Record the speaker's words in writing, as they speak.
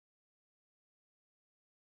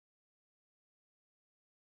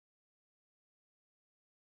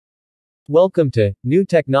Welcome to New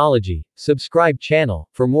Technology. Subscribe channel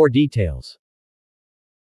for more details.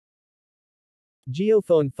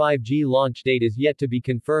 JioPhone 5G launch date is yet to be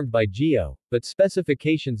confirmed by Jio, but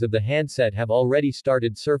specifications of the handset have already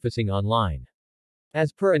started surfacing online.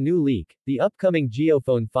 As per a new leak, the upcoming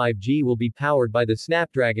JioPhone 5G will be powered by the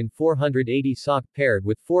Snapdragon 480 SoC paired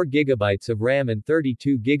with 4GB of RAM and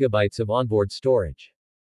 32GB of onboard storage.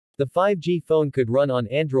 The 5G phone could run on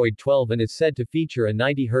Android 12 and is said to feature a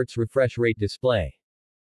 90Hz refresh rate display.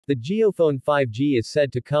 The JioPhone 5G is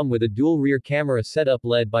said to come with a dual rear camera setup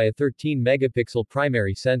led by a 13-megapixel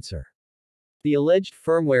primary sensor. The alleged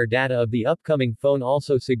firmware data of the upcoming phone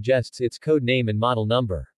also suggests its code name and model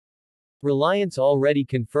number. Reliance already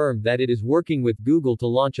confirmed that it is working with Google to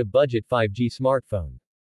launch a budget 5G smartphone.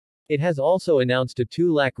 It has also announced a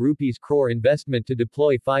 2 lakh rupees crore investment to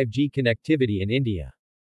deploy 5G connectivity in India.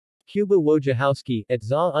 Kuba Wojciechowski, at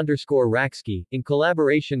za_Raksky, in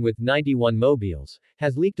collaboration with 91 Mobiles,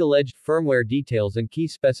 has leaked alleged firmware details and key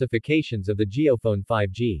specifications of the JioPhone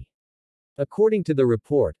 5G. According to the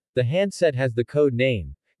report, the handset has the code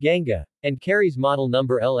name, Ganga, and carries model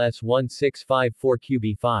number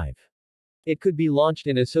LS1654QB5. It could be launched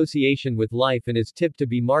in association with Life and is tipped to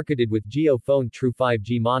be marketed with JioPhone True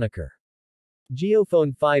 5G moniker.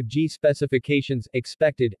 JioPhone 5G specifications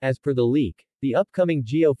expected. As per the leak, the upcoming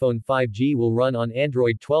JioPhone 5G will run on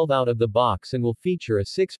Android 12 out of the box and will feature a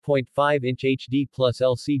 6.5-inch HD Plus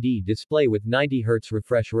LCD display with 90Hz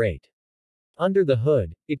refresh rate. Under the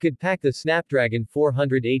hood, it could pack the Snapdragon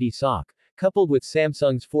 480 SoC, coupled with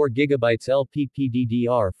Samsung's 4GB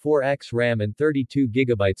LPPDDR4X RAM and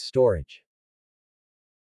 32GB storage.